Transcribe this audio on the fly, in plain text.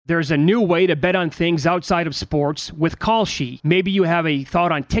There's a new way to bet on things outside of sports with Kalshi. Maybe you have a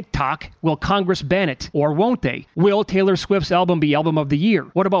thought on TikTok. Will Congress ban it? Or won't they? Will Taylor Swift's album be Album of the Year?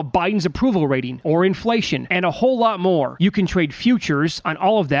 What about Biden's approval rating? Or inflation? And a whole lot more. You can trade futures on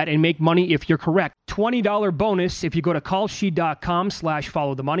all of that and make money if you're correct. $20 bonus if you go to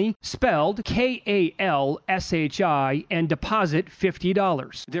kalshi.com/followthemoney, spelled KALSHI, and deposit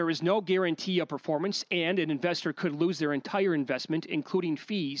 $50. There is no guarantee of performance, and an investor could lose their entire investment, including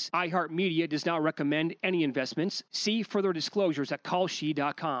fees. iHeartMedia does not recommend any investments. See further disclosures at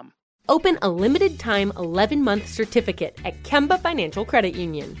kalshi.com. Open a limited-time 11-month certificate at Kemba Financial Credit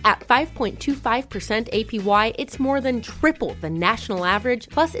Union. At 5.25% APY, it's more than triple the national average,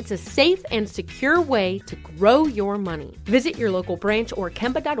 plus it's a safe and secure way to grow your money. Visit your local branch or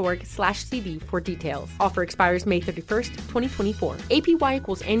kemba.org/CD for details. Offer expires May 31st, 2024. APY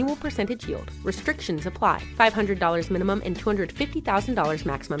equals annual percentage yield. Restrictions apply. $500 minimum and $250,000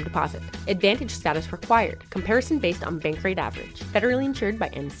 maximum deposit. Advantage status required. Comparison based on bank rate average. Federally insured by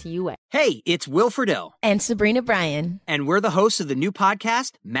NCUA. Hey, it's Will Friedle. And Sabrina Bryan. And we're the hosts of the new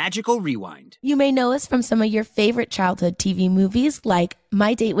podcast, Magical Rewind. You may know us from some of your favorite childhood TV movies like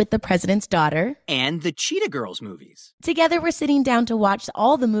My Date with the President's Daughter and the Cheetah Girls movies. Together, we're sitting down to watch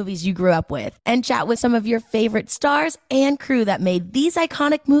all the movies you grew up with and chat with some of your favorite stars and crew that made these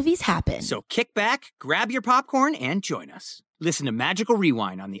iconic movies happen. So kick back, grab your popcorn, and join us. Listen to Magical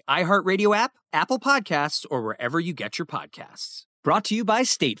Rewind on the iHeartRadio app, Apple Podcasts, or wherever you get your podcasts. Brought to you by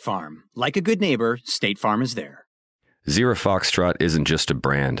State Farm. Like a good neighbor, State Farm is there. Zero Foxtrot isn't just a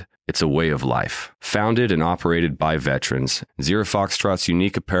brand, it's a way of life. Founded and operated by veterans, Zero Foxtrot's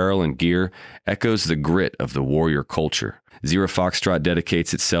unique apparel and gear echoes the grit of the warrior culture. Zero Foxtrot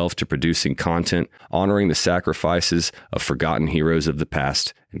dedicates itself to producing content, honoring the sacrifices of forgotten heroes of the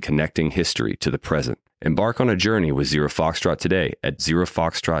past, and connecting history to the present. Embark on a journey with Zero Foxtrot today at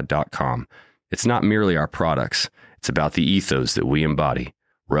zerofoxtrot.com. It's not merely our products. It's about the ethos that we embody.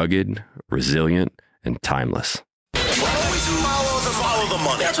 Rugged, resilient, and timeless. Always follow the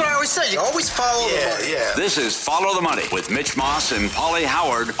money. That's what I always say. You always follow the money. Yeah. This is Follow the Money with Mitch Moss and Paulie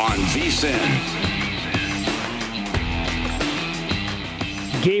Howard on VSiN.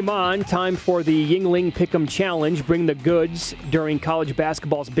 Game on. Time for the Yuengling Pick'em Challenge. Bring the goods during college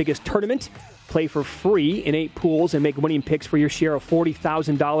basketball's biggest tournament. Play for free in 8 pools and make winning picks for your share of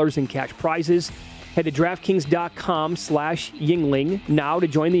 $40,000 in cash prizes. Head to DraftKings.com/Yuengling now to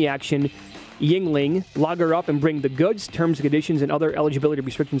join the action. Yuengling, log her up and bring the goods. Terms and conditions and other eligibility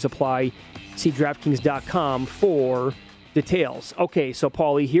restrictions apply. See DraftKings.com for details. Okay, so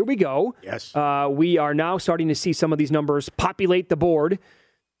Paulie, here we go. Yes. We are now starting to see some of these numbers populate the board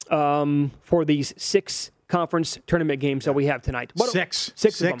for these 6 conference tournament games that we have tonight. Six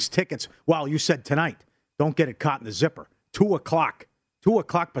tickets. Wow, you said tonight. Don't get it caught in the zipper. 2 o'clock. 2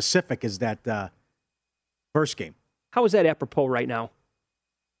 o'clock Pacific is that first game. How is that apropos right now?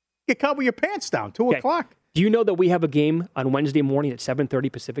 Get caught with your pants down. 2 o'clock. Do you know that we have a game on Wednesday morning at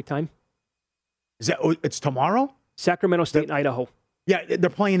 7:30 Pacific time? Is that? It's tomorrow? Sacramento State and Idaho. Yeah, they're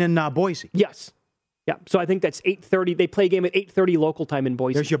playing in Boise. Yes. Yeah, so I think that's 8:30. They play a game at 8:30 local time in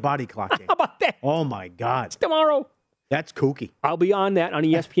Boise. There's your body clock game. How about that? Oh, my God. It's tomorrow. That's kooky. I'll be on that on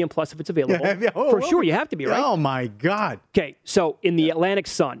ESPN Plus if it's available. For sure, you have to be, right? Oh, my God. Okay, so in the Atlantic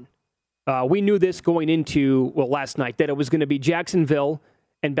Sun, we knew this going into, last night, that it was going to be Jacksonville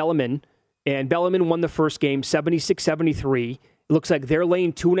and Bellarmine. And Bellarmine won the first game, 76-73. It looks like they're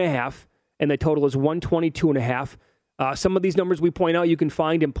laying 2.5, and the total is 122.5. Some of these numbers we point out you can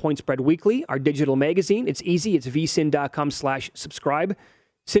find in Point Spread Weekly, our digital magazine. It's easy. It's vsin.com/subscribe.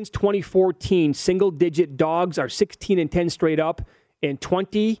 Since 2014, single-digit dogs are 16-10 straight up and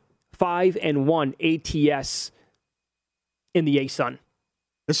 25-1 ATS in the A-Sun.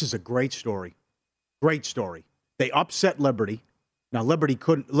 This is a great story. Great story. They upset Liberty. Now,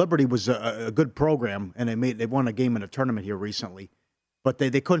 Liberty was a good program, and they won a game in a tournament here recently. But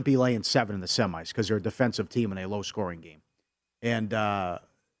they couldn't be laying 7 in the semis because they're a defensive team in a low-scoring game. And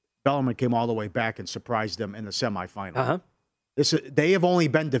Bellarmine came all the way back and surprised them in the semifinal. Uh-huh. They have only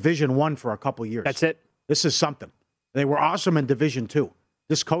been Division I for a couple years. That's it. This is something. They were awesome in Division II.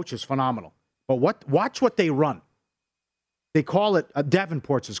 This coach is phenomenal. But watch what they run. They call it,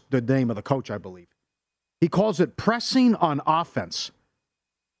 Davenport's is the name of the coach, I believe. He calls it pressing on offense.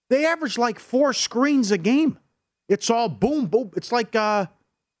 They average like 4 screens a game. It's all boom, boom. It's like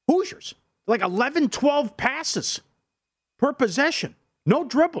Hoosiers. Like 11, 12 passes per possession. No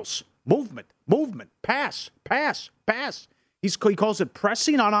dribbles. Movement, pass. He calls it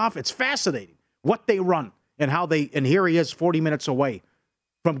pressing on off. It's fascinating what they run and how and here he is 40 minutes away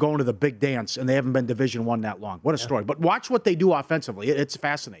from going to the big dance, and they haven't been Division I that long. What a story. But watch what they do offensively. It's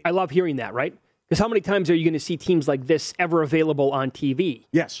fascinating. I love hearing that, right? Because how many times are you going to see teams like this ever available on TV?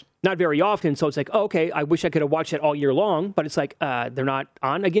 Yes. Not very often, so it's like, oh, okay, I wish I could have watched it all year long, but it's like, they're not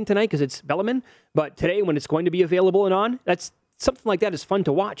on again tonight because it's Bellarmine. But today, when it's going to be available and on, that's something like that is fun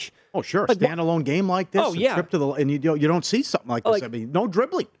to watch. Oh, sure. Like, standalone game like this. Oh, yeah. Trip to and you don't see something like this. Like, I mean, no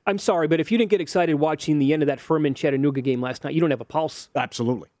dribbling. I'm sorry, but if you didn't get excited watching the end of that Furman-Chattanooga game last night, you don't have a pulse.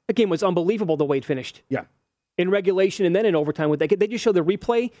 Absolutely. That game was unbelievable the way it finished. Yeah. In regulation and then in overtime, they just show the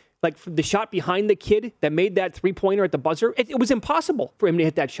replay, like the shot behind the kid that made that three-pointer at the buzzer. It was impossible for him to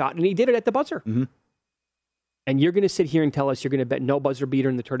hit that shot, and he did it at the buzzer. Mm-hmm. And you're going to sit here and tell us you're going to bet no buzzer beater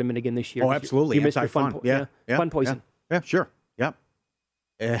in the tournament again this year. Oh, absolutely. You missed your fun, fun poison. Yeah, sure.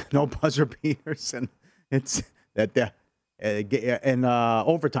 Yep. No buzzer beaters, and it's that and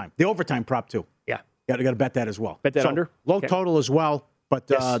overtime. The overtime prop too. Yeah, got to bet that as well. Bet that under low total as well. But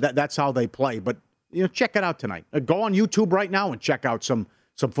that's how they play. But check it out tonight. Go on YouTube right now and check out some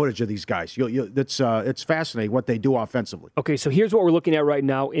footage of these guys. It's fascinating what they do offensively. Okay, so here's what we're looking at right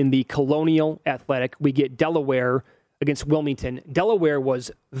now in the Colonial Athletic. We get Delaware against Wilmington. Delaware was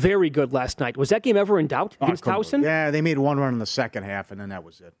very good last night. Was that game ever in doubt against Towson? Yeah, they made one run in the second half, and then that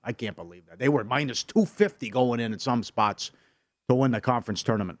was it. I can't believe that. They were minus 250 going in some spots to win the conference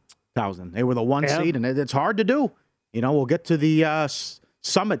tournament. Towson. They were the one seed, and it's hard to do. We'll get to the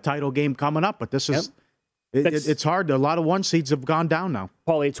Summit title game coming up, but this is it's hard. A lot of one seeds have gone down now.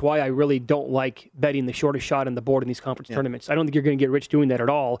 Paulie, it's why I really don't like betting the shortest shot on the board in these conference tournaments. I don't think you're going to get rich doing that at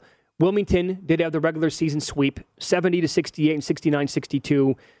all. Wilmington did have the regular season sweep, 70-68 and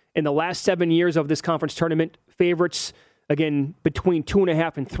 69-62. In the last 7 years of this conference tournament, favorites, again, between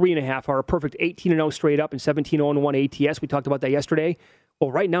 2.5 and 3.5 are a perfect 18-0 straight up and 17-0-1 ATS. We talked about that yesterday.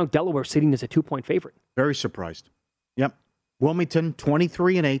 Well, right now, Delaware sitting as a 2-point favorite. Very surprised. Yep. Wilmington,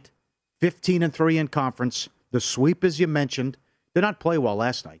 23-8, 15-3 in conference. The sweep, as you mentioned, did not play well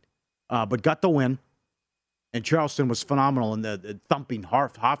last night, but got the win. And Charleston was phenomenal in the thumping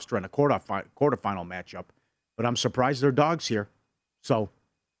Hofstra in a quarterfinal matchup. But I'm surprised they're dogs here. So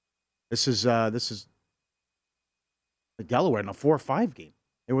this is the Delaware in a 4-5 game.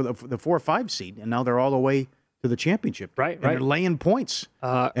 They were the 4-5 seed, and now they're all the way to the championship. Right. They're laying points,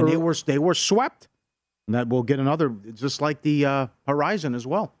 and they were swept. And that will get another, just like the Horizon as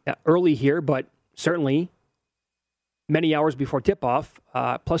well. Yeah, early here, but certainly many hours before tip-off,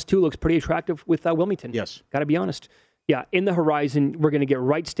 +2 looks pretty attractive with Wilmington. Yes. Got to be honest. Yeah, in the Horizon, we're going to get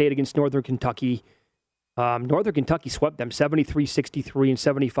Wright State against Northern Kentucky. Northern Kentucky swept them 73-63 and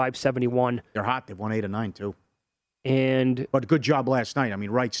 75-71. They're hot. They've won 8 of 9, too. But good job last night. I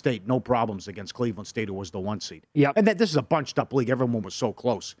mean, Wright State, no problems against Cleveland State, who was the 1 seed. Yeah. And this is a bunched-up league. Everyone was so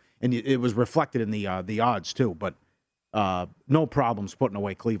close. And it was reflected in the odds, too. But no problems putting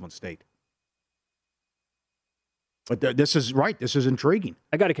away Cleveland State. But this is right. This is intriguing.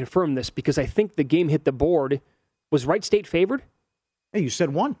 I got to confirm this because I think the game hit the board. Was Wright State favored? Hey, you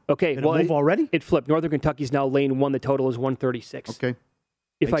said 1. Okay. Did it move already? It flipped. Northern Kentucky's now lane 1. The total is 136. Okay.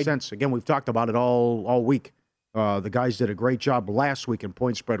 Makes sense. Again, we've talked about it all week. The guys did a great job last week in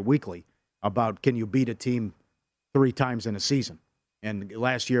Point Spread Weekly about can you beat a team 3 times in a season. And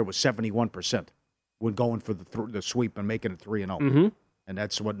last year it was 71% when going for the sweep and making it 3-0. Mm-hmm. And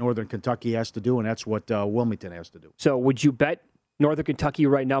that's what Northern Kentucky has to do, and that's what Wilmington has to do. So would you bet Northern Kentucky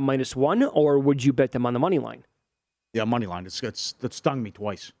right now -1, or would you bet them on the money line? Yeah, money line. It stung me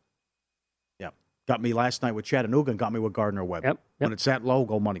twice. Yeah. Got me last night with Chattanooga and got me with Gardner-Webb. Yep. When it's that low,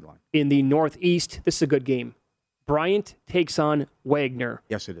 go money line. In the Northeast, this is a good game. Bryant takes on Wagner.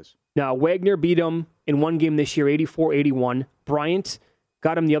 Yes, it is. Now, Wagner beat them in one game this year, 84-81. Bryant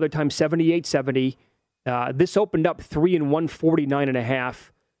got him the other time, 78-70. This opened up 3-1,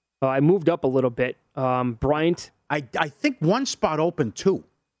 49.5. I moved up a little bit. Bryant. I think one spot opened 2.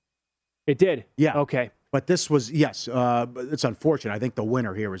 It did? Yeah. Okay. But this was, yes, it's unfortunate. I think the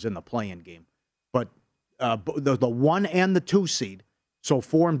winner here is in the play-in game. But the 1 and the 2 seed, so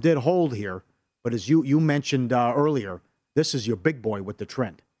form did hold here. But as you mentioned earlier, this is your big boy with the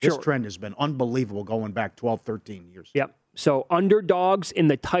trend. This trend has been unbelievable going back 12, 13 years. Yep. So underdogs in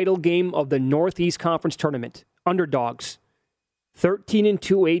the title game of the Northeast Conference Tournament. Underdogs.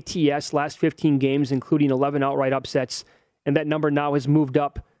 13-2 ATS last 15 games, including 11 outright upsets. And that number now has moved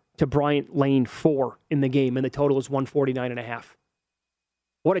up to Bryant lane 4 in the game, and the total is 149.5.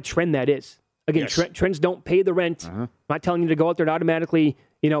 What a trend that is. Again, yes. Trends don't pay the rent. I'm not telling you to go out there and automatically,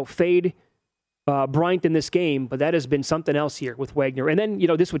 fade Bryant in this game, but that has been something else here with Wagner. And then,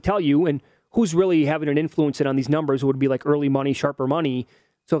 this would tell you, and who's really having an influence on these numbers would be like early money, sharper money.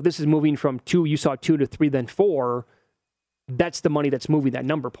 So if this is moving from 2, you saw 2 to 3, then 4, That's the money that's moving that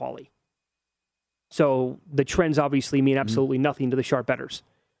number, Paulie. So the trends obviously mean absolutely nothing to the sharp bettors.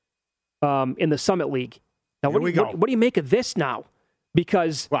 In the Summit League. Now, what do you make of this now?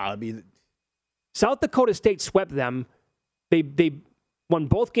 Because South Dakota State swept them. They won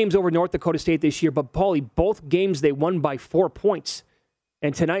both games over North Dakota State this year, but Paulie, both games they won by 4 points.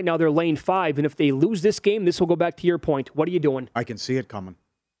 And tonight now they're laying 5, and if they lose this game, this will go back to your point. What are you doing? I can see it coming.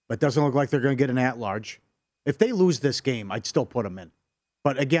 But it doesn't look like they're going to get an at-large. If they lose this game, I'd still put them in.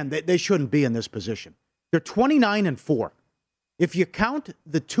 But again, they shouldn't be in this position. They're 29-4. If you count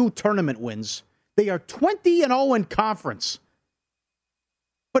the 2 tournament wins, they are 20-0 in conference.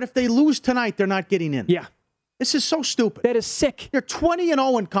 But if they lose tonight, they're not getting in. Yeah. This is so stupid. That is sick. They're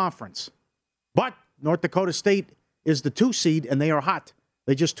 20-0 in conference. But North Dakota State is the 2 seed, and they are hot.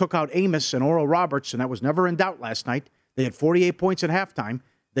 They just took out Amos and Oral Roberts, and that was never in doubt last night. They had 48 points at halftime.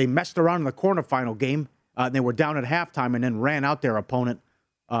 They messed around in the quarterfinal game. They were down at halftime and then ran out their opponent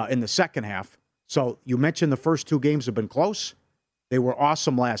in the second half. So you mentioned the first 2 games have been close. They were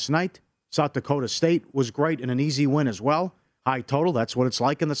awesome last night. South Dakota State was great and an easy win as well. High total, that's what it's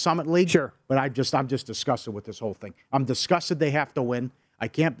like in the Summit League. Sure. But I'm just disgusted with this whole thing. I'm disgusted they have to win. I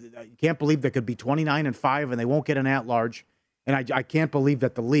can't believe they could be 29-5 and they won't get an at-large. And I can't believe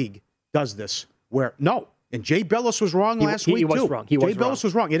that the league does this. And Jay Bellis was wrong last week, too. Jay Bellis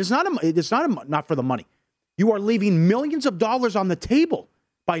was wrong. It is not for the money. You are leaving millions of dollars on the table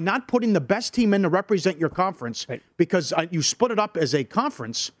by not putting the best team in to represent your conference because you split it up as a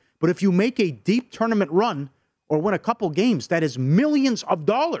conference. But if you make a deep tournament run or win a couple games, that is millions of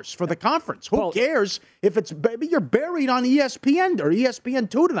dollars for the conference. Who cares if you're buried on ESPN or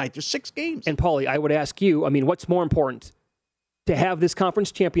ESPN2 tonight? There's 6 games. And, Paulie, I would ask you, what's more important? To have this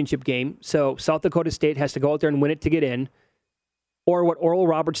conference championship game, so South Dakota State has to go out there and win it to get in, or what Oral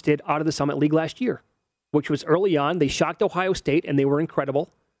Roberts did out of the Summit League last year, which was early on. They shocked Ohio State, and they were incredible.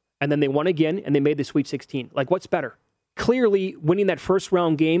 And then they won again, and they made the Sweet 16. What's better? Clearly, winning that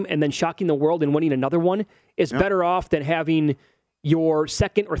first-round game and then shocking the world and winning another one is better off than having your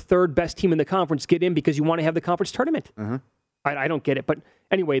second or third best team in the conference get in because you want to have the conference tournament. Uh-huh. I don't get it. But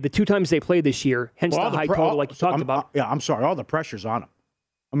anyway, the 2 times they played this year, hence the high total like you talked about. I'm sorry. All the pressure's on them.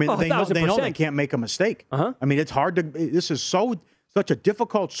 They know they can't make a mistake. Uh-huh. It's hard to – this is such a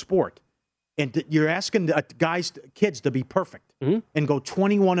difficult sport. And you're asking kids to be perfect and go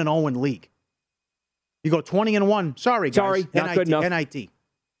 21-0 in league. You go 20-1. Sorry, not good enough. NIT.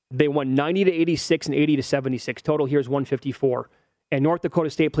 They won 90-86 and 80-76. Total here is 154. And North Dakota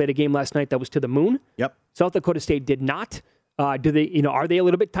State played a game last night that was to the moon. Yep. South Dakota State did not. Are they a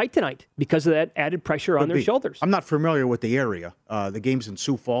little bit tight tonight because of that added pressure on their shoulders? I'm not familiar with the area. The game's in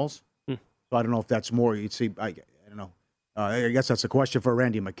Sioux Falls, so I don't know if that's more. You'd see. I don't know. I guess that's a question for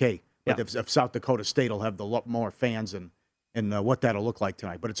Randy McKay. But if South Dakota State will have the lot more fans and what that'll look like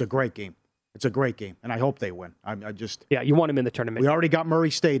tonight. But it's a great game. It's a great game, and I hope they win. You want them in the tournament. We already got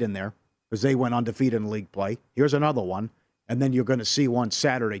Murray State in there because they went undefeated in league play. Here's another one, and then you're going to see one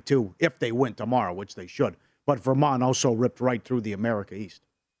Saturday too if they win tomorrow, which they should. But Vermont also ripped right through the America East.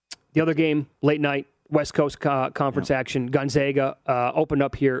 The other game, late night, West Coast Conference action. Gonzaga opened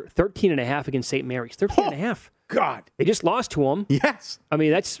up here 13.5 against St. Mary's. 13.5. God. They just lost to them. Yes.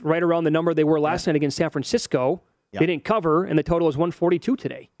 That's right around the number they were last night against San Francisco. Yep. They didn't cover, and the total is 142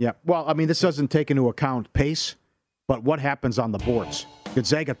 today. Yeah. Well, this doesn't take into account pace, but what happens on the boards.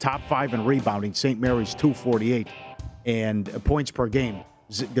 Gonzaga top 5 in rebounding. St. Mary's 248. And points per game.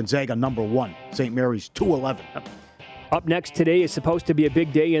 Gonzaga number 1. St. Mary's 211. Up next today is supposed to be a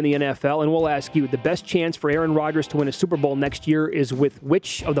big day in the NFL, and we'll ask you, the best chance for Aaron Rodgers to win a Super Bowl next year is with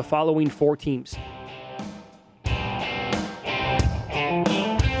which of the following 4 teams?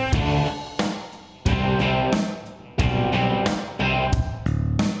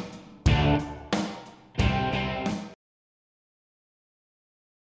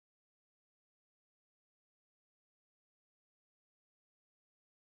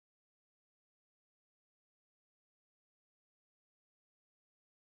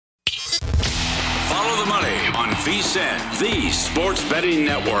 Follow the money on VSiN, the sports betting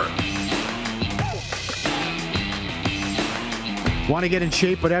network. Want to get in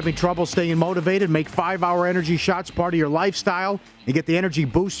shape but having trouble staying motivated? Make 5-Hour Energy shots part of your lifestyle and get the energy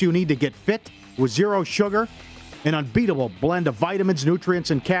boost you need to get fit with zero sugar. An unbeatable blend of vitamins,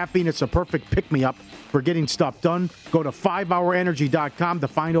 nutrients, and caffeine. It's a perfect pick-me-up for getting stuff done. Go to 5hourenergy.com to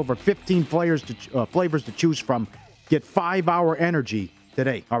find over 15 flavors to choose from. Get 5-Hour Energy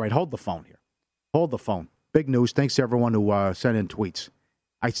today. All right, hold the phone here. Hold the phone. Big news. Thanks to everyone who sent in tweets.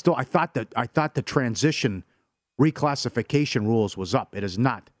 I thought the transition reclassification rules was up. It is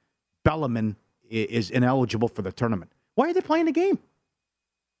not. Bellarmine is ineligible for the tournament. Why are they playing the game?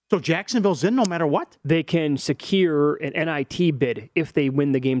 So Jacksonville's in no matter what? They can secure an NIT bid if they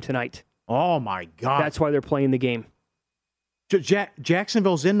win the game tonight. Oh, my God. That's why they're playing the game.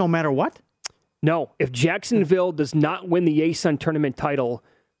 Jacksonville's in no matter what? No. If Jacksonville does not win the ASUN tournament title,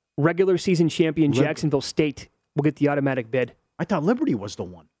 regular season champion Jacksonville State will get the automatic bid. I thought Liberty was the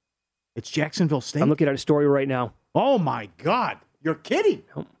one. It's Jacksonville State? I'm looking at a story right now. Oh, my God. You're kidding.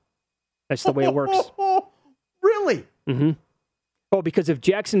 No. That's the way it works. Really? Mm-hmm. Oh, because if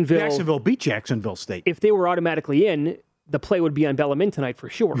Jacksonville beat Jacksonville State. If they were automatically in, the play would be on Bellarmine tonight for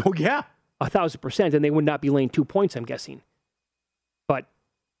sure. Oh, yeah. 1,000%, and they would not be laying 2 points, I'm guessing. But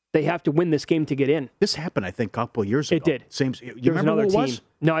they have to win this game to get in. This happened, I think, a couple of years ago. It did. You remember who it was?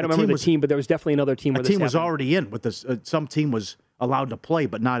 No, I don't remember the team, but there was definitely another team where this happened. A team was already in. With this, some team was allowed to play,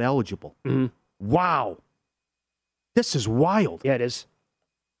 but not eligible. Mm-hmm. Wow. This is wild. Yeah, it is.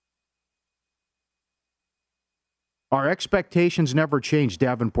 Our expectations never change,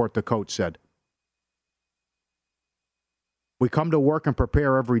 Davenport, the coach, said. We come to work and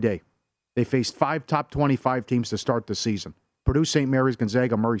prepare every day. They faced 5 top 25 teams to start the season. Purdue, St. Mary's,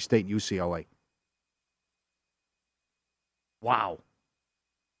 Gonzaga, Murray State, and UCLA. Wow.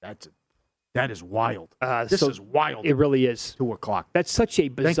 That is wild. This is wild. It really is. 2 o'clock. That's such a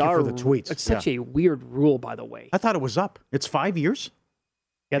bizarre... Thank you for the tweets. That's such a weird rule, by the way. I thought it was up. It's 5 years?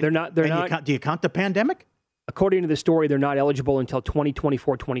 Yeah, they're not... Do you count the pandemic? According to the story, they're not eligible until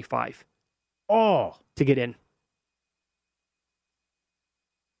 2024-25. Oh. To get in.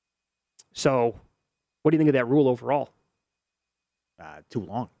 So, what do you think of that rule overall? Too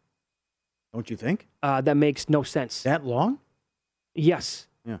long. Don't you think? That makes no sense. That long? Yes.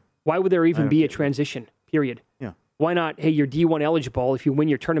 Yeah. Why would there even be a transition, period? Yeah. Why not, hey, you're D1 eligible. If you win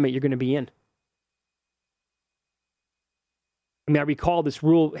your tournament, you're going to be in. I mean, I recall this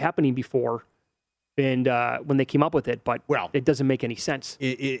rule happening before and when they came up with it, but it doesn't make any sense.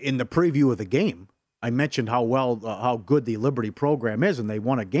 In the preview of the game, I mentioned how good the Liberty program is, and they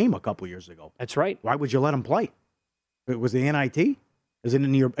won a game a couple years ago. That's right. Why would you let them play? It was the NIT? Isn't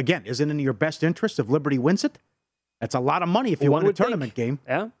it in your best interest if Liberty wins it? That's a lot of money if you win a tournament game.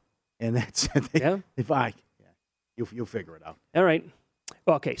 Yeah. And that's you'll figure it out. All right.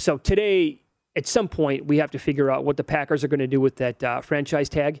 Okay, so today, at some point, we have to figure out what the Packers are going to do with that franchise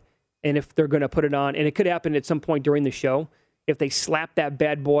tag, and if they're going to put it on. And it could happen at some point during the show, if they slap that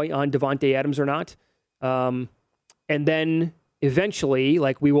bad boy on Davante Adams or not. And then eventually,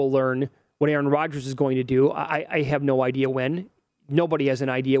 we will learn what Aaron Rodgers is going to do. I have no idea when. Nobody has an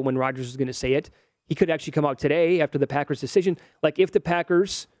idea when Rodgers is going to say it. He could actually come out today after the Packers' decision. If the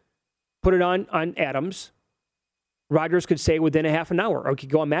Packers put it on Adams, Rodgers could say within a half an hour, or he could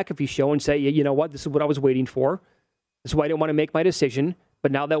go on McAfee's show and say, you know what, this is what I was waiting for. This is why I didn't want to make my decision.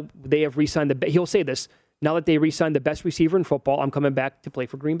 But now that they have re-signed he'll say this, now that they re-signed the best receiver in football, I'm coming back to play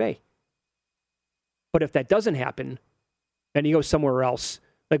for Green Bay. But if that doesn't happen, and he goes somewhere else,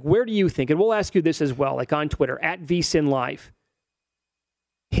 where do you think, and we'll ask you this as well, on Twitter, @VSINLive,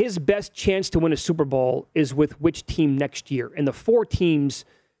 his best chance to win a Super Bowl is with which team next year? And the 4 teams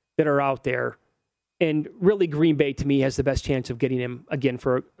that are out there, and really Green Bay, to me, has the best chance of getting him again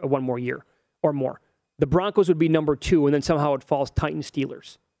for one more year or more. The Broncos would be number 2, and then somehow it falls Titans,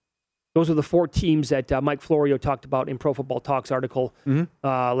 Steelers. Those are the 4 teams that Mike Florio talked about in Pro Football Talks article,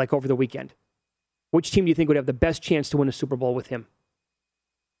 over the weekend. Which team do you think would have the best chance to win a Super Bowl with him?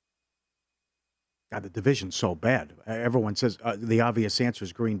 God, the division's so bad. Everyone says the obvious answer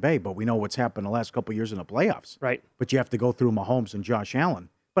is Green Bay, but we know what's happened the last couple of years in the playoffs. Right. But you have to go through Mahomes and Josh Allen.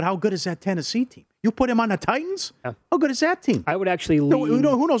 But how good is that Tennessee team? You put him on the Titans? Yeah. How good is that team? I would actually lean...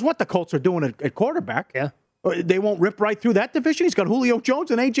 Who knows what the Colts are doing at quarterback? Yeah. They won't rip right through that division. He's got Julio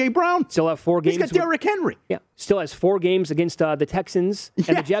Jones and A.J. Brown. Still have 4 games. He's got Derrick Henry. Yeah. Still has 4 games against the Texans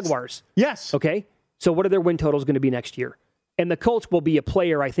and the Jaguars. Yes. Okay? So what are their win totals going to be next year? And the Colts will be a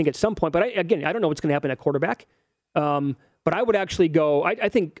player, I think, at some point. But I don't know what's going to happen at quarterback. But I would actually go. I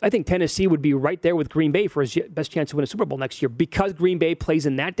think Tennessee would be right there with Green Bay for his best chance to win a Super Bowl next year because Green Bay plays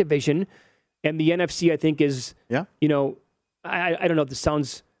in that division, and the NFC I think is. Yeah. I don't know if this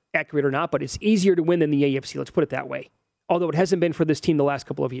sounds accurate or not, but it's easier to win than the AFC. Let's put it that way. Although it hasn't been for this team the last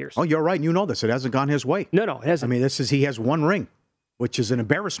couple of years. Oh, you're right. You know this. It hasn't gone his way. No, it hasn't. I mean, he has 1 ring, which is an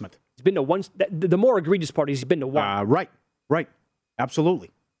embarrassment. He's been to 1. The more egregious part is he's been to 1. Right.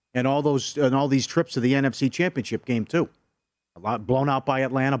 Absolutely. And all these trips to the NFC Championship game too. A lot blown out by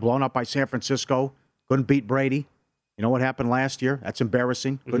Atlanta, blown out by San Francisco. Couldn't beat Brady. You know what happened last year? That's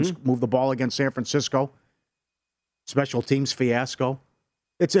embarrassing. Couldn't move the ball against San Francisco. Special teams fiasco.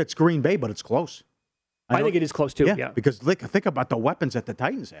 It's Green Bay, but it's close. I think it is close too. Yeah. Because think about the weapons that the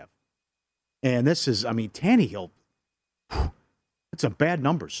Titans have. And this is, Tannehill. It's some bad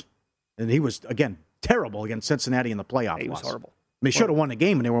numbers. And he was, again, terrible against Cincinnati in the playoff He was loss. horrible. They should have won the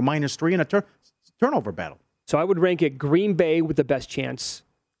game, and they were -3 in a turnover battle. So I would rank it Green Bay with the best chance.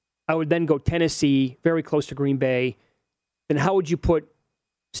 I would then go Tennessee, very close to Green Bay. Then how would you put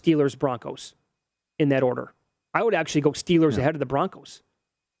Steelers, Broncos in that order? I would actually go Steelers ahead of the Broncos.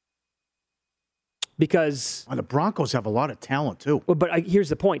 Because... Well, the Broncos have a lot of talent, too. Well, but here's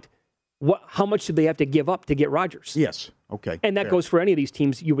the point. How much do they have to give up to get Rodgers? Yes. Okay. And that goes for any of these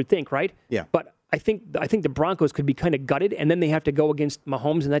teams, you would think, right? Yeah. But I think the Broncos could be kind of gutted, and then they have to go against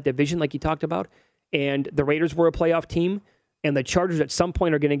Mahomes in that division, like you talked about. And the Raiders were a playoff team, and the Chargers at some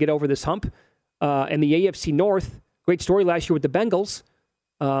point are going to get over this hump. And the AFC North, great story last year with the Bengals.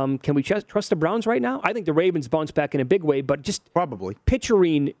 Can we trust the Browns right now? I think the Ravens bounce back in a big way, but just probably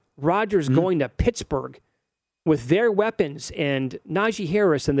picturing Rodgers going to Pittsburgh with their weapons and Najee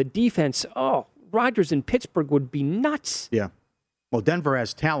Harris and the defense, Rodgers in Pittsburgh would be nuts. Yeah. Well, Denver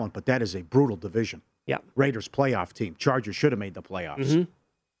has talent, but that is a brutal division. Yeah. Raiders playoff team. Chargers should have made the playoffs.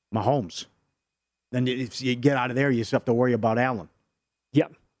 Mahomes. Then if you get out of there, you just have to worry about Allen. Yeah.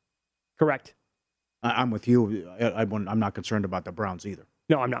 Correct. I'm with you. I'm not concerned about the Browns either.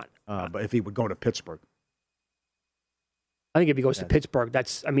 No, I'm not. But if he would go to Pittsburgh. I think if he goes to Pittsburgh,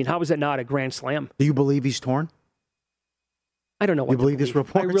 how is that not a grand slam? Do you believe he's torn? I don't know what you believe this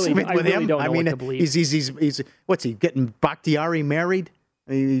report. I really don't know what to believe. He's what's he getting Bakhtiari married?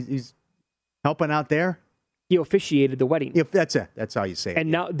 He's helping out there. He officiated the wedding. Yeah, that's it. That's how you say it. And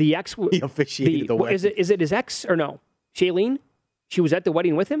now the ex. He officiated the wedding. Is it his ex or no? Shailene? She was at the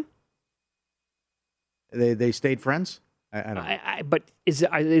wedding with him. They stayed friends. I don't know. But is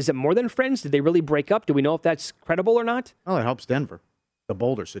it more than friends? Did they really break up? Do we know if that's credible or not? Well, it helps Denver. The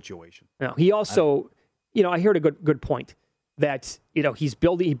Boulder situation. No, he also, I heard a good point that,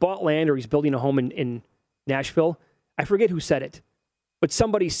 he bought land or he's building a home in Nashville. I forget who said it, but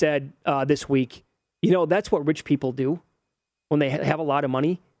somebody said this week, that's what rich people do when they have a lot of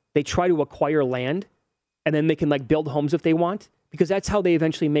money. They try to acquire land and then they can build homes if they want because that's how they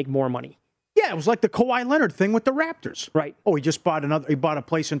eventually make more money. Yeah, it was like the Kawhi Leonard thing with the Raptors. Right. Oh, he just bought a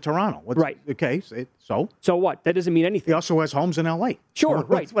place in Toronto. Right. Okay, so? So what? That doesn't mean anything. He also has homes in L.A. Sure,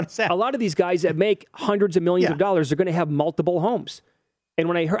 right. What's that? A lot of these guys that make hundreds of millions of dollars are going to have multiple homes. And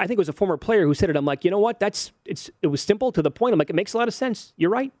when I think it was a former player who said it, I'm like, you know what? It was simple to the point. I'm like, it makes a lot of sense.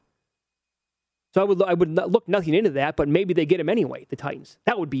 You're right. So I would look nothing into that, but maybe they get him anyway, the Titans.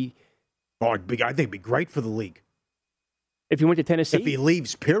 That would be... I think it'd be great for the league. If he went to Tennessee? If he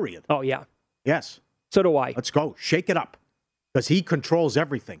leaves, period. Oh, yeah. Yes. So do I. Let's go. Shake it up. Because he controls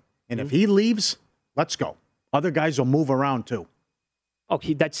everything. And if he leaves, let's go. Other guys will move around too.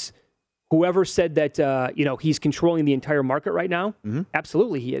 Okay, that's whoever said that, he's controlling the entire market right now. Mm-hmm.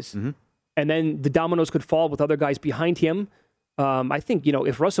 Absolutely he is. Mm-hmm. And then the dominoes could fall with other guys behind him. I think,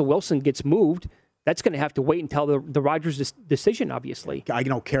 if Russell Wilson gets moved, that's going to have to wait until the Rodgers decision, obviously. I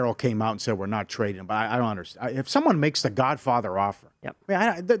know Carroll came out and said we're not trading him, but I don't understand. If someone makes the Godfather offer,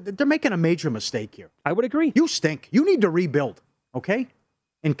 they're making a major mistake here. I would agree. You stink. You need to rebuild, okay?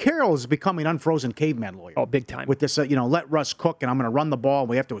 And Carroll is becoming unfrozen caveman lawyer. Oh, big time. With this, let Russ cook, and I'm going to run the ball, and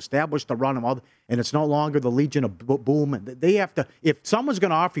we have to establish the run, and it's no longer the Legion of Boom. And they have to, if someone's going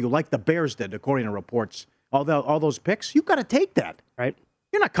to offer you, like the Bears did, according to reports, all those picks, you've got to take that. Right.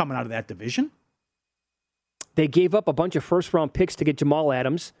 You're not coming out of that division. They gave up a bunch of first-round picks to get Jamal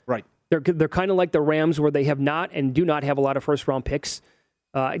Adams. Right. They're kind of like the Rams where they have not and do not have a lot of first-round picks.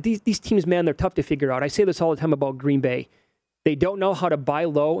 These teams, man, they're tough to figure out. I say this all the time about Green Bay. They don't know how to buy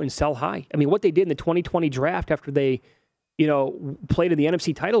low and sell high. I mean, what they did in the 2020 draft after they, played in the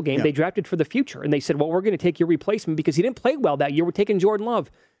NFC title game, they drafted for the future. And they said, well, we're going to take your replacement because he didn't play well that year. We're taking Jordan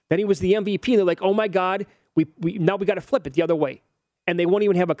Love. Then he was the MVP. And they're like, oh, my God, we got to flip it the other way. And they won't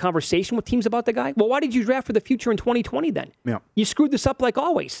even have a conversation with teams about the guy? Well, why did you draft for the future in 2020 then? Yeah. You screwed this up like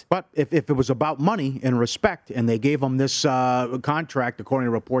always. But if it was about money and respect, and they gave him this contract, according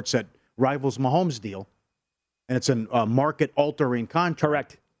to reports, that rivals Mahomes' deal, and it's a market-altering contract.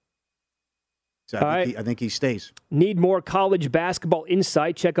 Correct. So I think he stays. Need more college basketball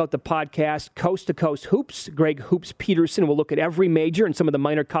insight? Check out the podcast, Coast to Coast Hoops. Greg Hoops Peterson will look at every major and some of the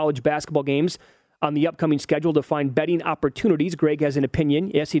minor college basketball games on the upcoming schedule to find betting opportunities. Greg has an opinion.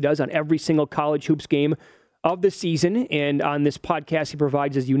 Yes, he does, on every single college hoops game of the season. And on this podcast, he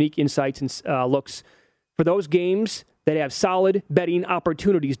provides his unique insights and looks for those games that have solid betting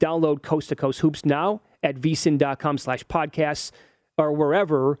opportunities. Download Coast to Coast Hoops now at vsin.com/podcasts or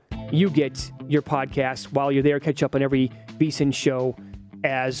wherever you get your podcasts. While you're there, catch up on every VSiN show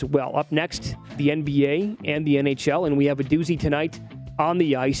as well. Up next, the NBA and the NHL. And we have a doozy tonight on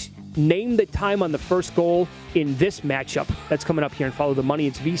the ice. Name the time on the first goal in this matchup. That's coming up here and Follow the Money.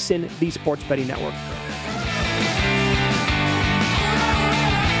 It's VSiN, the Sports Betting Network.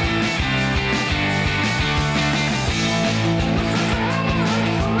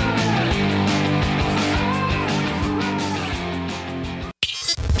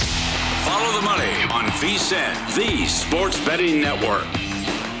 Follow the Money on VSiN, the Sports Betting Network.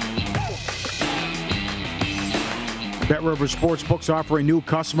 BetRivers Sportsbooks offering new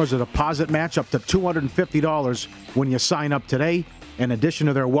customers a deposit match up to $250 when you sign up today. In addition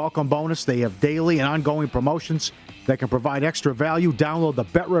to their welcome bonus, they have daily and ongoing promotions that can provide extra value. Download the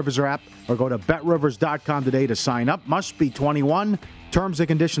BetRivers app or go to betrivers.com today to sign up. Must be 21. Terms and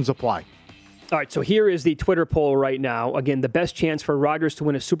conditions apply. All right, so here is the Twitter poll right now. Again, the best chance for Rodgers to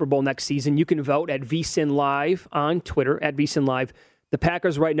win a Super Bowl next season. You can vote at VSiN Live on Twitter, at VSiN Live. The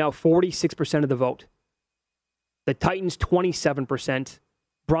Packers right now, 46% of the vote. The Titans, 27%.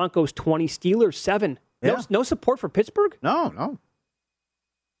 Broncos, 20%. Steelers, 7%. Yeah. No support for Pittsburgh? No.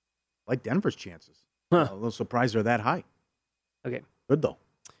 Like Denver's chances. Huh. A little surprised they're that high. Okay. Good, though.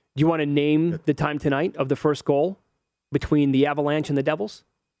 Do you want to name the time tonight of the first goal between the Avalanche and the Devils?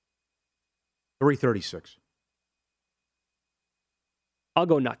 3:36. I'll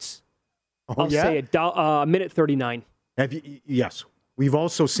go nuts. Oh, I'll say a minute 39. Yes. We've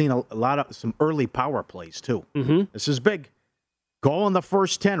also seen a lot of some early power plays, too. Mm-hmm. This is big. Goal in the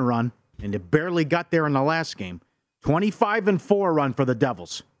first 10 run, and it barely got there in the last game. 25-4 run for the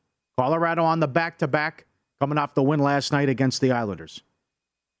Devils. Colorado on the back-to-back, coming off the win last night against the Islanders.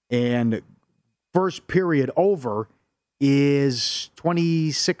 And first period over is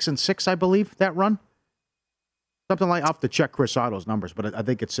 26-6, I believe, that run. Something like, I'll have to check Chris Otto's numbers, but I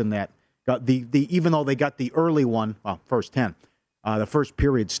think it's in that. Even though they got the early one, first 10, the first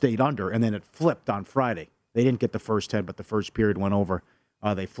period stayed under, and then it flipped on Friday. They didn't get the first 10, but the first period went over.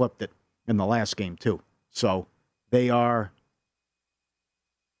 They flipped it in the last game, too. So they are...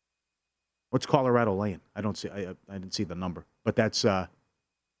 What's Colorado laying? I don't see. I didn't see the number, but that's an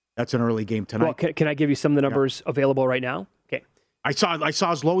early game tonight. Well, can I give you some of the numbers available right now? Okay. I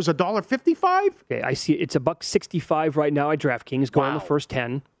saw as low as $1.55. Okay, I see it's $1.65 right now at DraftKings. Going in the first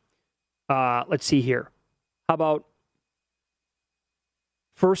 10. Let's see here. How about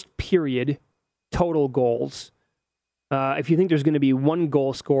first period total goals? If you think there's going to be one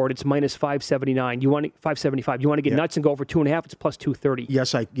goal scored, it's minus 579. You want 575. You want to get nuts and go over 2.5? It's plus 230.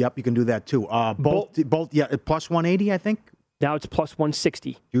 Yes, you can do that too. Both, plus 180, I think. Now it's plus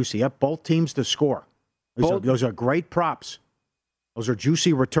 160. Juicy. Yep, both teams to score. Those are great props. Those are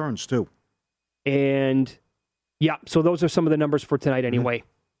juicy returns too. And so those are some of the numbers for tonight anyway. Mm-hmm.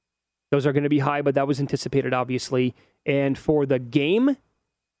 Those are going to be high, but that was anticipated, obviously. And for the game,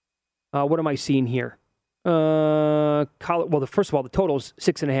 what am I seeing here? First of all, the total's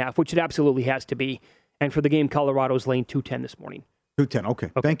 6.5, which it absolutely has to be. And for the game, Colorado's laying 210 this morning. 210, okay.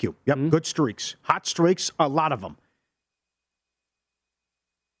 Thank you. Yep, Good streaks. Hot streaks, a lot of them.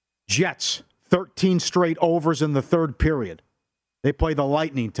 Jets, 13 straight overs in the third period. They play the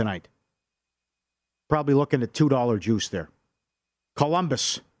Lightning tonight. Probably looking at $2 juice there.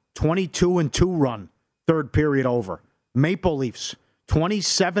 Columbus, 22-2 run, third period over. Maple Leafs,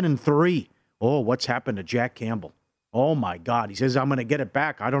 27-3. Oh, what's happened to Jack Campbell? Oh, my God. He says, I'm going to get it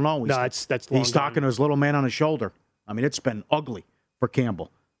back. I don't know. That's He's talking to his little man on his shoulder. I mean, it's been ugly for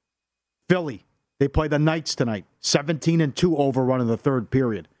Campbell. Philly, they play the Knights tonight. 17-2 overrun in the third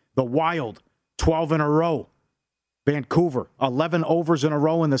period. The Wild, 12 in a row. Vancouver, 11 overs in a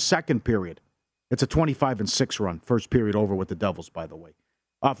row in the second period. It's a 25-6 run. First period over with the Devils, by the way.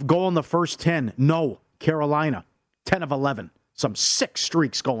 Goal in the first 10. No. Carolina, 10 of 11. Some sick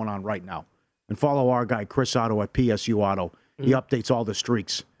streaks going on right now. And follow our guy, Chris Otto, at PSU Auto. He updates all the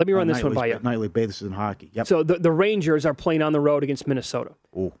streaks. Let me run this one by you. Nightly basis in hockey. Yep. So the Rangers are playing on the road against Minnesota.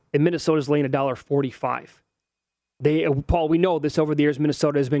 Ooh. And Minnesota's laying $1.45. Paul, we know this over the years.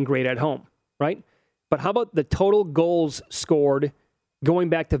 Minnesota has been great at home, right? But how about the total goals scored going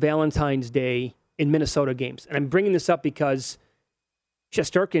back to Valentine's Day in Minnesota games? And I'm bringing this up because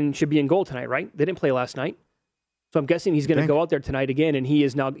Shesterkin should be in goal tonight, right? They didn't play last night. So I'm guessing he's going to go out there tonight again, and he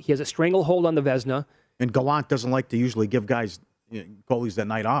has a stranglehold on the Vezina. And Gallant doesn't like to usually give guys, goalies that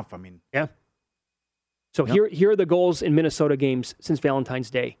night off. I mean, yeah. So here are the goals in Minnesota games since Valentine's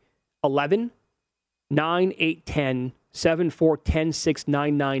Day: 11, 9, 8, 10, 7, 4, 10, 6,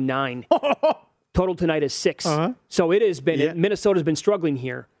 9, 9, 9. Total tonight is 6. Uh-huh. So it has been Minnesota's been struggling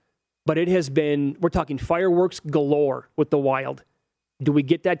here, but it has been. We're talking fireworks galore with the Wild. Do we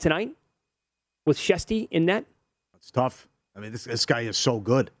get that tonight with Shesty in net? It's tough. I mean, this guy is so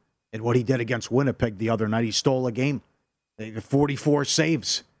good. And what he did against Winnipeg the other night, he stole a game. 44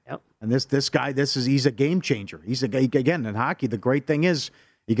 saves. Yep. And this guy, he's a game changer. Again, in hockey, the great thing is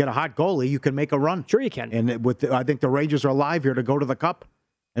you get a hot goalie, you can make a run. Sure you can. And I think the Rangers are alive here to go to the Cup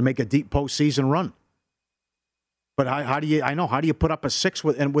and make a deep postseason run. But how do you put up a 6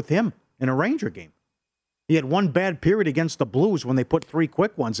 with him in a Ranger game? He had one bad period against the Blues when they put 3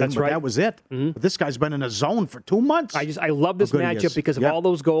 quick ones in, but that was it. Mm-hmm. But this guy's been in a zone for 2 months. I love this matchup because of all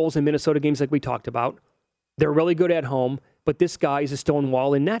those goals in Minnesota games like we talked about. They're really good at home, but this guy is a stone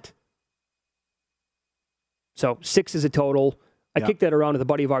wall in net. So 6 is a total. I kicked that around with a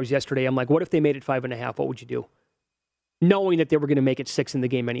buddy of ours yesterday. I'm like, what if they made it 5.5? What would you do? Knowing that they were going to make it 6 in the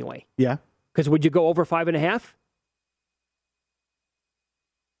game anyway. Yeah. Because would you go over 5.5?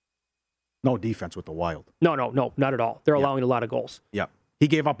 No defense with the Wild. No, not at all. They're allowing a lot of goals. Yeah. He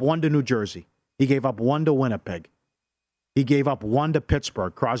gave up 1 to New Jersey. He gave up 1 to Winnipeg. He gave up 1 to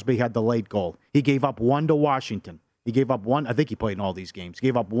Pittsburgh. Crosby had the late goal. He gave up 1 to Washington. He gave up 1. I think he played in all these games. He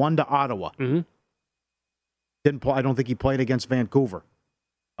gave up 1 to Ottawa. Mm-hmm. Didn't play. I don't think he played against Vancouver.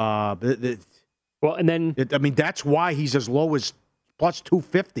 Well, and then that's why he's as low as plus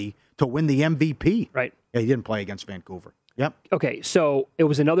 250 to win the MVP. Right. Yeah, he didn't play against Vancouver. Yep. Okay, so it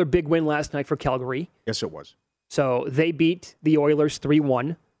was another big win last night for Calgary. Yes, it was. So they beat the Oilers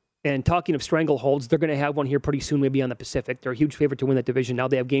 3-1. And talking of strangleholds, they're going to have one here pretty soon, maybe on the Pacific. They're a huge favorite to win that division. Now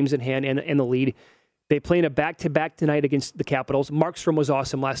they have games in hand and the lead. They play in a back-to-back tonight against the Capitals. Markstrom was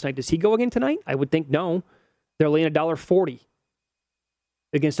awesome last night. Does he go again tonight? I would think no. They're laying $1.40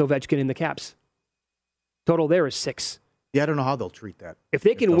 against Ovechkin in the Caps. Total there is 6. Yeah, I don't know how they'll treat that. If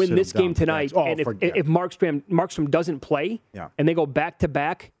they can win this game tonight, and if Markstrom doesn't play, and they go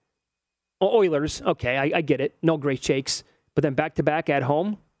back-to-back, Oilers, okay, I get it. No great shakes. But then back-to-back at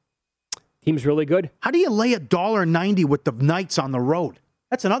home, team's really good. How do you lay $1.90 with the Knights on the road?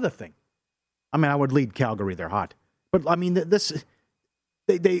 That's another thing. I mean, I would lead Calgary. They're hot. But, I mean,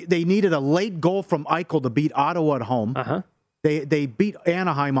 they needed a late goal from Eichel to beat Ottawa at home. Uh-huh. They beat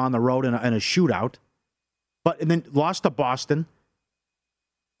Anaheim on the road in a shootout. And then lost to Boston,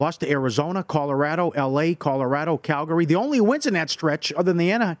 lost to Arizona, Colorado, L.A., Colorado, Calgary. The only wins in that stretch, other than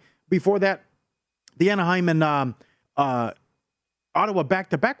the Anaheim, before that, the Anaheim and Ottawa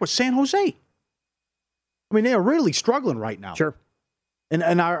back-to-back was San Jose. I mean, they are really struggling right now. Sure.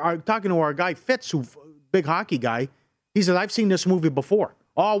 And our talking to our guy Fitz, who big hockey guy, he said, I've seen this movie before.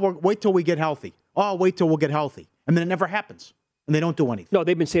 Wait till we get healthy. Wait till we'll get healthy. And then it never happens. And they don't do anything. No,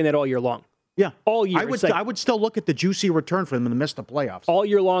 they've been saying that all year long. Yeah. All year. I would still look at the juicy return for them in the midst of playoffs. All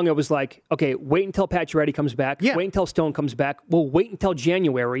year long, it was like, okay, wait until Pacioretty comes back. Yeah. Wait until Stone comes back. Well, wait until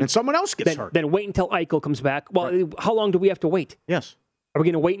January. And someone else gets hurt. Then wait until Eichel comes back. Well, How long do we have to wait? Yes. Are we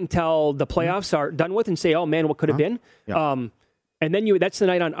going to wait until the playoffs are done with and say, oh, man, what could have been? Yeah. And then that's the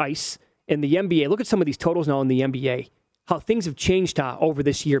night on ice. In the NBA, look at some of these totals now in the NBA, how things have changed over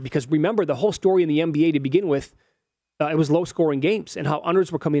this year. Because remember, the whole story in the NBA to begin with, it was low-scoring games and how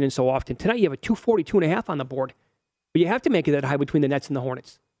unders were coming in so often. Tonight, you have a 242.5 on the board. But you have to make it that high between the Nets and the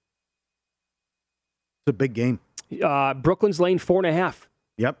Hornets. It's a big game. Brooklyn's laying 4.5.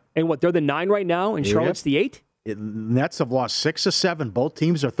 Yep. And they're the 9 right now, and Charlotte's the 8? Nets have lost 6 of 7. Both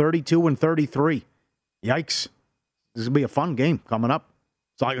teams are 32 and 33. Yikes. This is going to be a fun game coming up.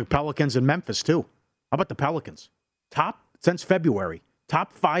 It's like Pelicans and Memphis, too. How about the Pelicans? Top since February.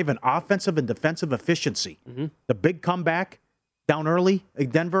 Top 5 in offensive and defensive efficiency. Mm-hmm. The big comeback down early in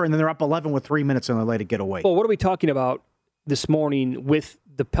Denver, and then they're up 11 with 3 minutes and they let it get away. Well, what are we talking about this morning with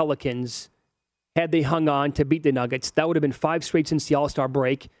the Pelicans? Had they hung on to beat the Nuggets, that would have been 5 straight since the All-Star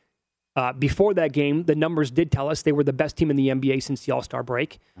break. Before that game, the numbers did tell us they were the best team in the NBA since the All-Star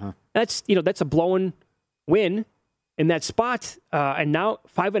break. Uh-huh. That's a blown win in that spot. And now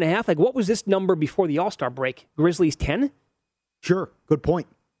 5.5. Like, what was this number before the All-Star break? Grizzlies 10? Sure, good point.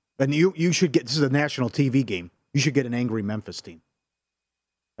 And you should get, this is a national TV game, you should get an angry Memphis team.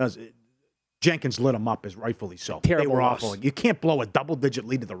 Jenkins lit them up, as rightfully so. Terrible they were loss. awful. You can't blow a double-digit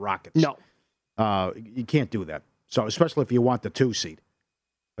lead to the Rockets. No. You can't do that. So, especially if you want the 2 seed.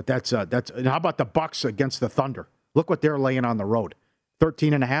 But that's and how about the Bucks against the Thunder? Look what they're laying on the road.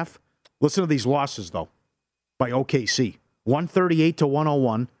 13.5. Listen to these losses, though, by OKC. 138 to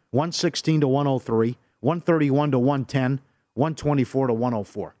 101, 116 to 103, 131 to 110, 124 to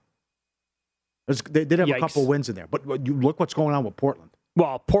 104. They did have a couple wins in there, but you look what's going on with Portland.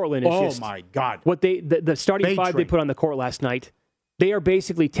 Well, Portland is just... Oh, my God. What the starting 5 they put on the court last night, they are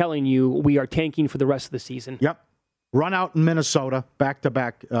basically telling you we are tanking for the rest of the season. Yep. Run out in Minnesota,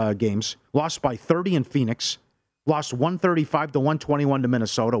 back-to-back games. Lost by 30 in Phoenix. Lost 135 to 121 to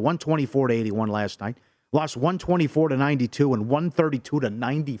Minnesota. 124 to 81 last night. Lost 124 to 92 and 132 to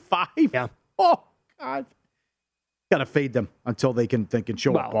 95. Yeah. Oh, God. Got to fade them until they can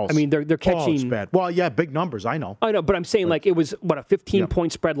show up. I mean, they're catching. It's bad. Well, yeah, big numbers. I know, but I'm saying like it was a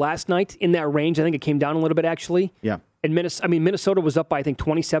 15-point spread last night in that range. I think it came down a little bit actually. Yeah. And Minnesota was up by I think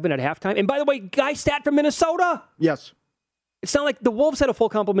 27 at halftime. And by the way, guy stat for Minnesota. Yes. It's not like the Wolves had a full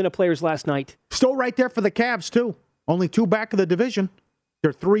complement of players last night. Still right there for the Cavs too. Only 2 back of the division.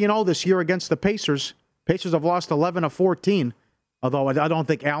 They're 3-0 this year against the Pacers. Pacers have lost 11 of 14. Although I don't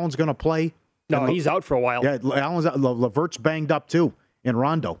think Allen's going to play. No, he's out for a while. Yeah, Allen's out. LeVert's banged up too in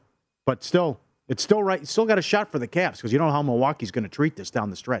Rondo. But still, it's still right. Still got a shot for the Cavs because you don't know how Milwaukee's going to treat this down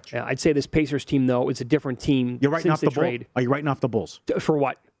the stretch. Yeah, I'd say this Pacers team, though, is a different team. You're writing since off the trade. Bulls? Are you writing off the Bulls? For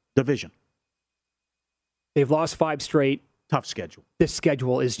what? Division. They've lost 5 straight. Tough schedule. This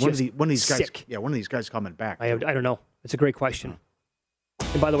schedule is just when these guys, sick. Yeah, when are these guys coming back? I don't know. It's a great question.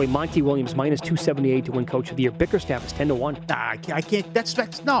 And by the way, Monty Williams minus 278 to win Coach of the Year. Bickerstaff is 10-1. Nah, I can't. That's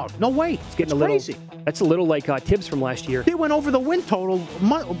no way. It's getting crazy. That's a little like Tibbs from last year. They went over the win total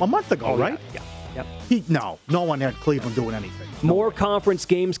a month ago, right? Yeah. Yep. No one had Cleveland doing anything. More conference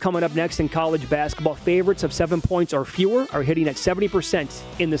games coming up next in college basketball. Favorites of 7 points or fewer are hitting at 70%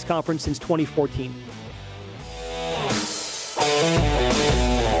 in this conference since 2014.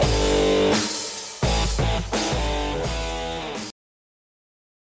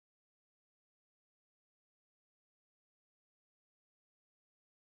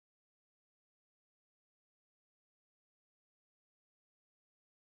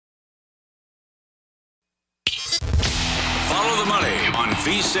 Follow the money on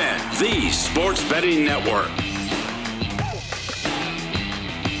VSiN, the sports betting network.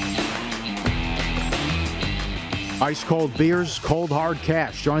 Ice cold beers, cold hard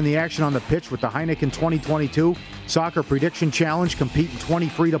cash. Join the action on the pitch with the Heineken 2022 Soccer Prediction Challenge. Compete in 20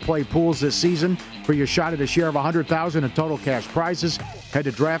 free-to-play pools this season for your shot at a share of $100,000 in total cash prizes. Head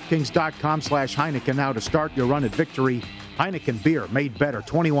to DraftKings.com/Heineken now to start your run at victory. Heineken beer, made better.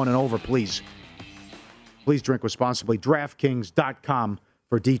 21 and over, please. Please drink responsibly. DraftKings.com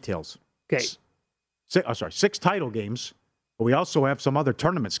for details. Okay. 6 title games, but we also have some other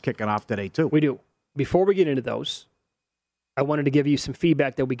tournaments kicking off today, too. We do. Before we get into those, I wanted to give you some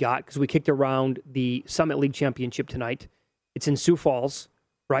feedback that we got because we kicked around the Summit League Championship tonight. It's in Sioux Falls,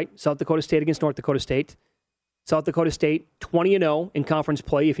 right? South Dakota State against North Dakota State. South Dakota State 20-0 in conference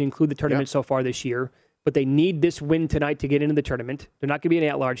play if you include the tournament so far this year. But they need this win tonight to get into the tournament. They're not going to be an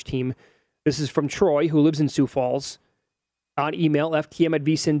at-large team. This is from Troy, who lives in Sioux Falls. On email,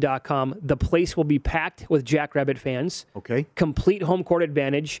 ftm@vsin.com. The place will be packed with Jackrabbit fans. Okay. Complete home court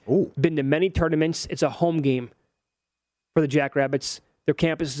advantage. Ooh. Been to many tournaments. It's a home game for the Jackrabbits. Their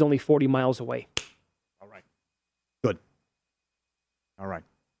campus is only 40 miles away. All right. Good. All right.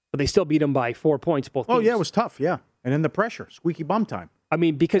 But they still beat them by 4 points, both teams. Oh, yeah, it was tough, yeah. And then the pressure, squeaky bum time. I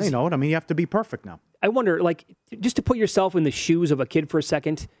mean, because... You know what? I mean, you have to be perfect now. I wonder, like, just to put yourself in the shoes of a kid for a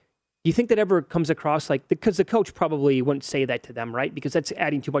second... Do you think that ever comes across like, because the coach probably wouldn't say that to them, right? Because that's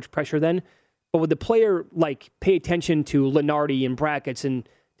adding too much pressure then. But would the player like pay attention to Lenardi and brackets and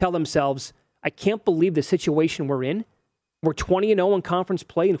tell themselves, I can't believe the situation we're in. We're 20-0 in conference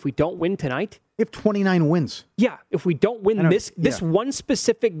play, and if we don't win tonight. You have 29 wins. Yeah, if we don't win this one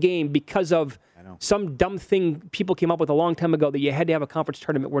specific game because of some dumb thing people came up with a long time ago that you had to have a conference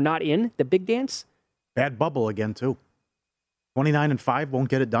tournament. We're not in the big dance. Bad bubble again, too. 29-5 won't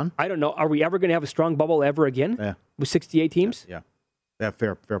get it done? I don't know. Are we ever going to have a strong bubble ever again? Yeah. With 68 teams? Yeah.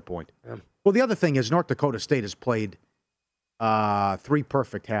 Fair point. Yeah. Well, the other thing is North Dakota State has played 3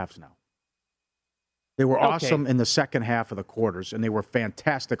 perfect halves now. They were awesome in the second half of the quarters, and they were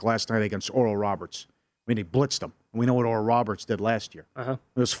fantastic last night against Oral Roberts. I mean, they blitzed them. We know what Oral Roberts did last year. Uh-huh.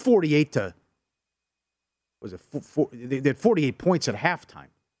 It was 48 to... Was it they had 48 points at halftime.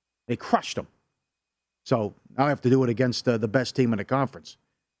 They crushed them. So now I have to do it against the best team in the conference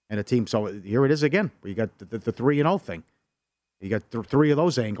and a team. So here it is again. You got the 3-0 thing. You got 3 of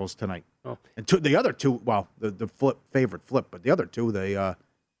those angles tonight. Oh. And the other 2, well, the favorite flip, but the other 2, the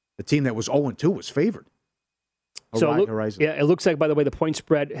team that was 0-2 was favored. Horizon. It looks like, by the way, the point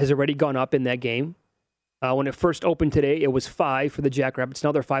spread has already gone up in that game. When it first opened today, it was 5 for the Jackrabbits.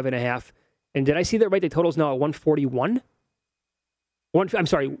 Now they're 5.5. And did I see that right? The total's now at 141.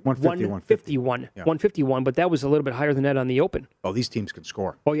 151. Yeah. 151, but that was a little bit higher than that on the open. Oh, these teams can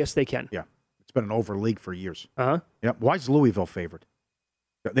score. Oh, yes, they can. Yeah. It's been an over league for years. Uh-huh. Yeah. Why is Louisville favored?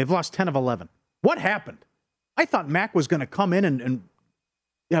 They've lost 10 of 11. What happened? I thought Mac was going to come in and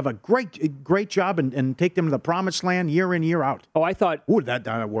have a great job and take them to the promised land year in, year out. Oh, I thought... Ooh, that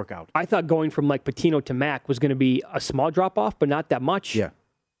did work out. I thought going from like Patino to Mac was going to be a small drop-off, but not that much. Yeah.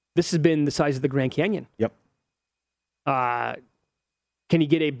 This has been the size of the Grand Canyon. Yep. Can he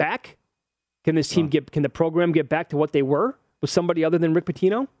get a back? Can this team can the program get back to what they were with somebody other than Rick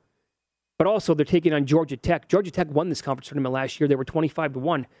Pitino? But also, they're taking on Georgia Tech. Georgia Tech won this conference tournament last year. They were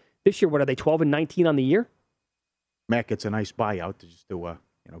 25-1. This year, what are they, 12-19 on the year? Matt gets a nice buyout to just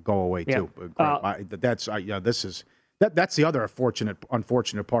go away too. That's the other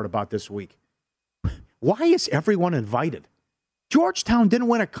unfortunate part about this week. Why is everyone invited? Georgetown didn't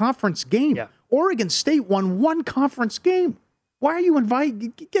win a conference game. Yeah. Oregon State won one conference game. Why are you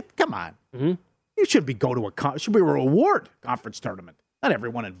invited? Come on. Mm-hmm. You should be should be a reward conference tournament. Not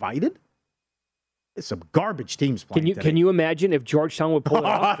everyone invited. It's some garbage teams playing. Can you imagine if Georgetown would pull it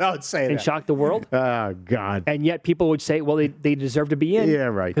off don't say and that. shock the world? Oh, God. And yet people would say, well, they deserve to be in. Yeah,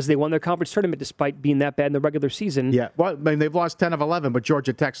 right. Because they won their conference tournament despite being that bad in the regular season. Yeah, well, I mean, they've lost 10 of 11, but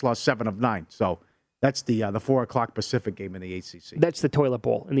Georgia Tech's lost 7 of 9. So that's the 4 o'clock Pacific game in the ACC. That's the toilet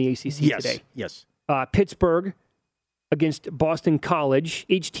bowl in the ACC today. Yes. Pittsburgh against Boston College.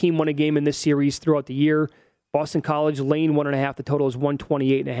 Each team won a game in this series throughout the year. Boston College, lane 1.5. The total is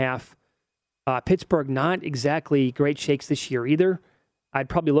 128.5. Pittsburgh, not exactly great shakes this year either. I'd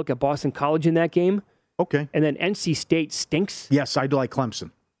probably look at Boston College in that game. Okay. And then NC State stinks. Yes, I do like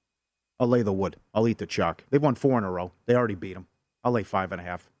Clemson. I'll lay the wood. I'll eat the chalk. They've won 4 in a row. They already beat them. I'll lay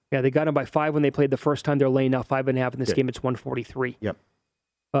 5.5. Yeah, they got them by 5 when they played the first time. They're laying now 5.5 in this game. It's 143. Yep.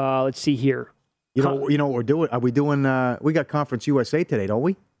 Let's see here. You know what we're doing? Are we doing? We got Conference USA today, don't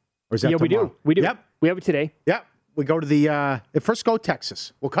we? Or is that tomorrow? We do. We do. Yep. We have it today. Yep. We go to the first go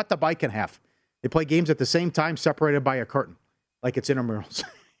Texas. We'll cut the bike in half. They play games at the same time, separated by a curtain, like it's intramurals.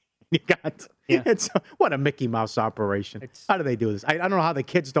 It's what a Mickey Mouse operation. How do they do this? I don't know how the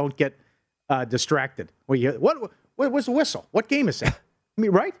kids don't get distracted. What was the whistle? What game is that? I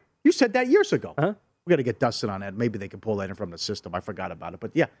mean, right? You said that years ago. Uh-huh. We got to get Dustin on that. Maybe they can pull that in from the system. I forgot about it. But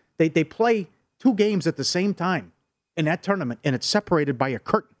yeah, they play 2 games at the same time in that tournament, and it's separated by a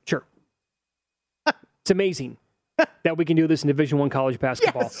curtain. Sure. It's amazing that we can do this in Division I college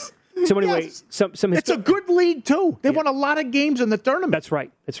basketball. Yes. So anyway, some it's a good league too. They've won a lot of games in the tournament.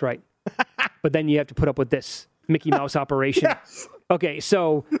 That's right. But then you have to put up with this Mickey Mouse operation. Yes. Okay,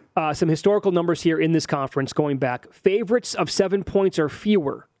 so some historical numbers here in this conference going back. Favorites of 7 points or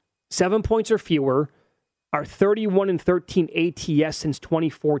fewer. 7 points or fewer are 31-13 ATS since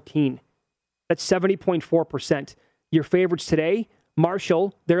 2014. That's 70.4%. Your favorites today,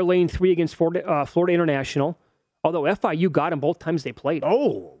 Marshall, they're laying 3 against Florida International. Although FIU got them both times they played.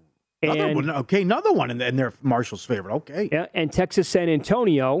 Oh, another one in their Marshall's favorite. Okay. Yeah, and Texas San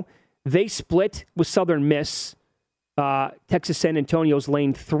Antonio, they split with Southern Miss. Texas San Antonio's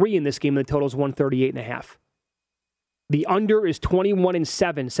laying 3 in this game, and the total is 138.5. The under is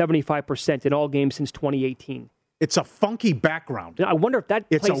 21-7, 75% in all games since 2018. It's a funky background. I wonder if that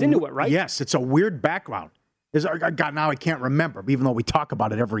plays into it, right? Yes, it's a weird background. Now I can't remember, even though we talk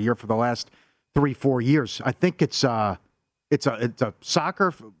about it every year for the last 3-4 years. I think it's a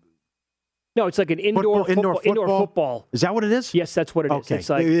soccer. No, it's like an indoor football. Is that what it is? Yes, that's what it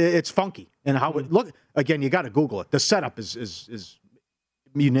is. Okay. It's funky. And how it look again, you got to Google it. The setup is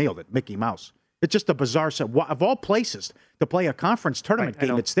you nailed it, Mickey Mouse. It's just a bizarre set. Of all places to play a conference tournament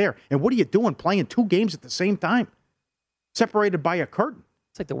game, it's there. And what are you doing playing 2 games at the same time? Separated by a curtain.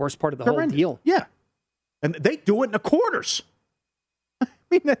 It's like the worst part of the whole deal. Yeah. And they do it in the quarters. I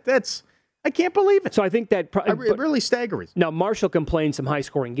mean, that's I can't believe it. So I think that it really staggers. Now, Marshall can play in some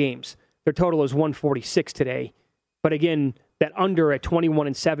high-scoring games. Their total is 146 today. But again, that under at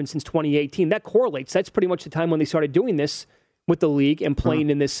 21-7 since 2018, that correlates. That's pretty much the time when they started doing this with the league and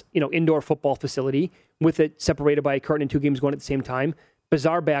playing in this indoor football facility with it separated by a curtain and 2 games going at the same time.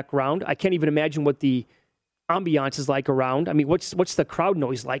 Bizarre background. I can't even imagine what the ambiance is like around. I mean, what's the crowd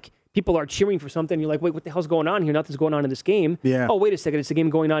noise like? People are cheering for something. You're like, wait, what the hell's going on here? Nothing's going on in this game. Yeah. Oh, wait a second. It's a game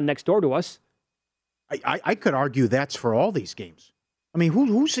going on next door to us. I could argue that's for all these games. I mean,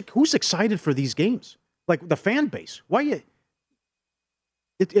 who's excited for these games? Like the fan base. Why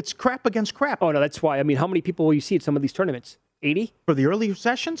it's crap against crap. Oh, no, that's why. I mean, how many people will you see at some of these tournaments? 80? For the early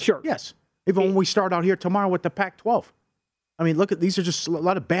sessions? Sure. Yes. Even when we start out here tomorrow with the Pac-12. I mean, look, these are just a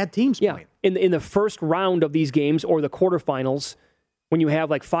lot of bad teams playing. In the first round of these games or the quarterfinals, when you have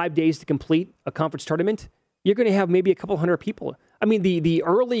like 5 days to complete a conference tournament, you're going to have maybe a couple hundred people. I mean, the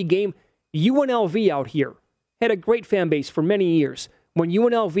early game, UNLV out here had a great fan base for many years. When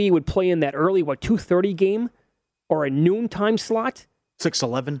UNLV would play in that early, 2:30 game or a noontime slot?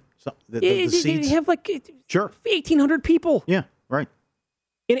 6:11, the seats. They have like 1,800 people. Yeah, right.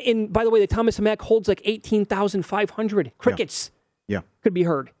 And by the way, the Thomas and Mack holds like 18,500 crickets. Yeah. Could be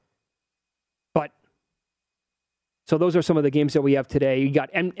heard. But, so those are some of the games that we have today. You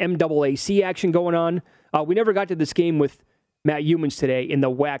got MAAC action going on. We never got to this game with Matt Humans today in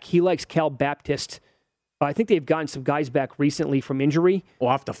the WAC. He likes Cal Baptist. I think they've gotten some guys back recently from injury.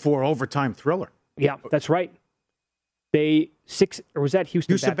 Off the 4 overtime thriller. Yeah, that's right. Or was that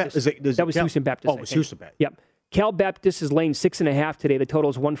Houston Baptist? That was Houston Baptist. Oh, it was Houston Baptist. Yep. Cal Baptist is laying 6.5 today. The total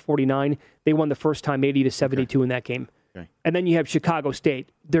is 149. They won the first time 80-72 in that game. Okay. And then you have Chicago State.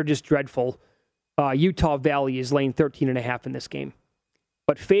 They're just dreadful. Utah Valley is laying 13.5 in this game.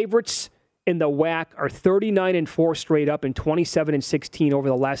 But favorites in the WAC are 39-4 straight up and 27-16 over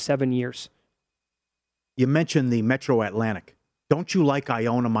the last 7 years. You mentioned the Metro Atlantic. Don't you like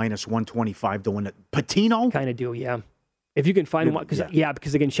Iona minus 125 to win it? Patino? Kind of do, yeah. If you can find one,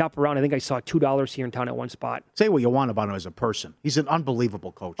 because they can shop around. I think I saw $2 here in town at one spot. Say what you want about him as a person. He's an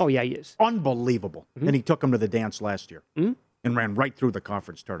unbelievable coach. Oh, yeah, he is. Unbelievable. Mm-hmm. And he took him to the dance last year and ran right through the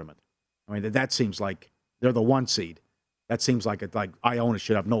conference tournament. I mean, that seems like they're the 1 seed. That seems like Iona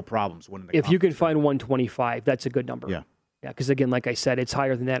should have no problems winning the conference. If you can find 125, that's a good number. Yeah. Yeah, because, again, like I said, it's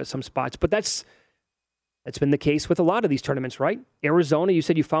higher than that at some spots. But that's been the case with a lot of these tournaments, right? Arizona, you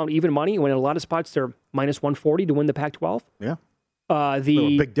said you found even money when in a lot of spots they're minus 140 to win the Pac-12. Yeah. There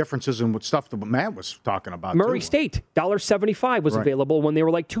were big differences in what stuff that Matt was talking about. Murray State, $1.75 was available when they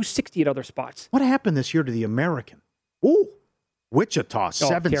were like $2.60 at other spots. What happened this year to the American? Ooh, Wichita,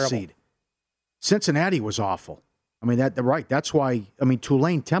 7th seed. Cincinnati was awful. I mean, that's why,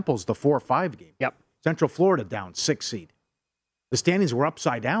 Tulane Temple's the 4 or 5 game. Yep. Central Florida down, 6th seed. The standings were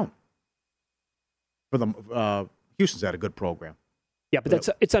upside down. For them, Houston's had a good program. Yeah, but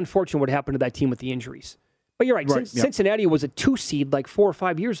it's unfortunate what happened to that team with the injuries. But you're right. Cincinnati was a 2 seed like 4 or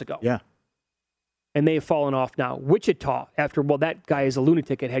 5 years ago. Yeah. And they have fallen off now. Wichita, that guy is a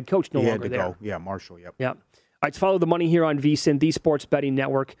lunatic at head coach, no longer there. Go. Yeah, Marshall, yep. Yeah. All right, follow the money here on VSiN, the Sports Betting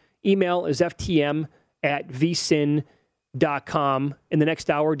Network. Email is ftm@vsin.com. In the next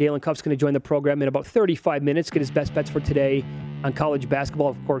hour, Dalen Cuff's going to join the program in about 35 minutes, get his best bets for today on college basketball.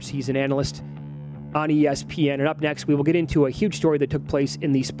 Of course, he's an analyst on ESPN. And up next, we will get into a huge story that took place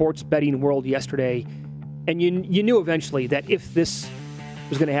in the sports betting world yesterday. And you knew eventually that if this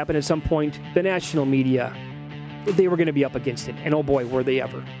was going to happen at some point, the national media, they were going to be up against it. And oh boy, were they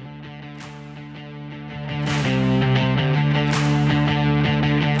ever.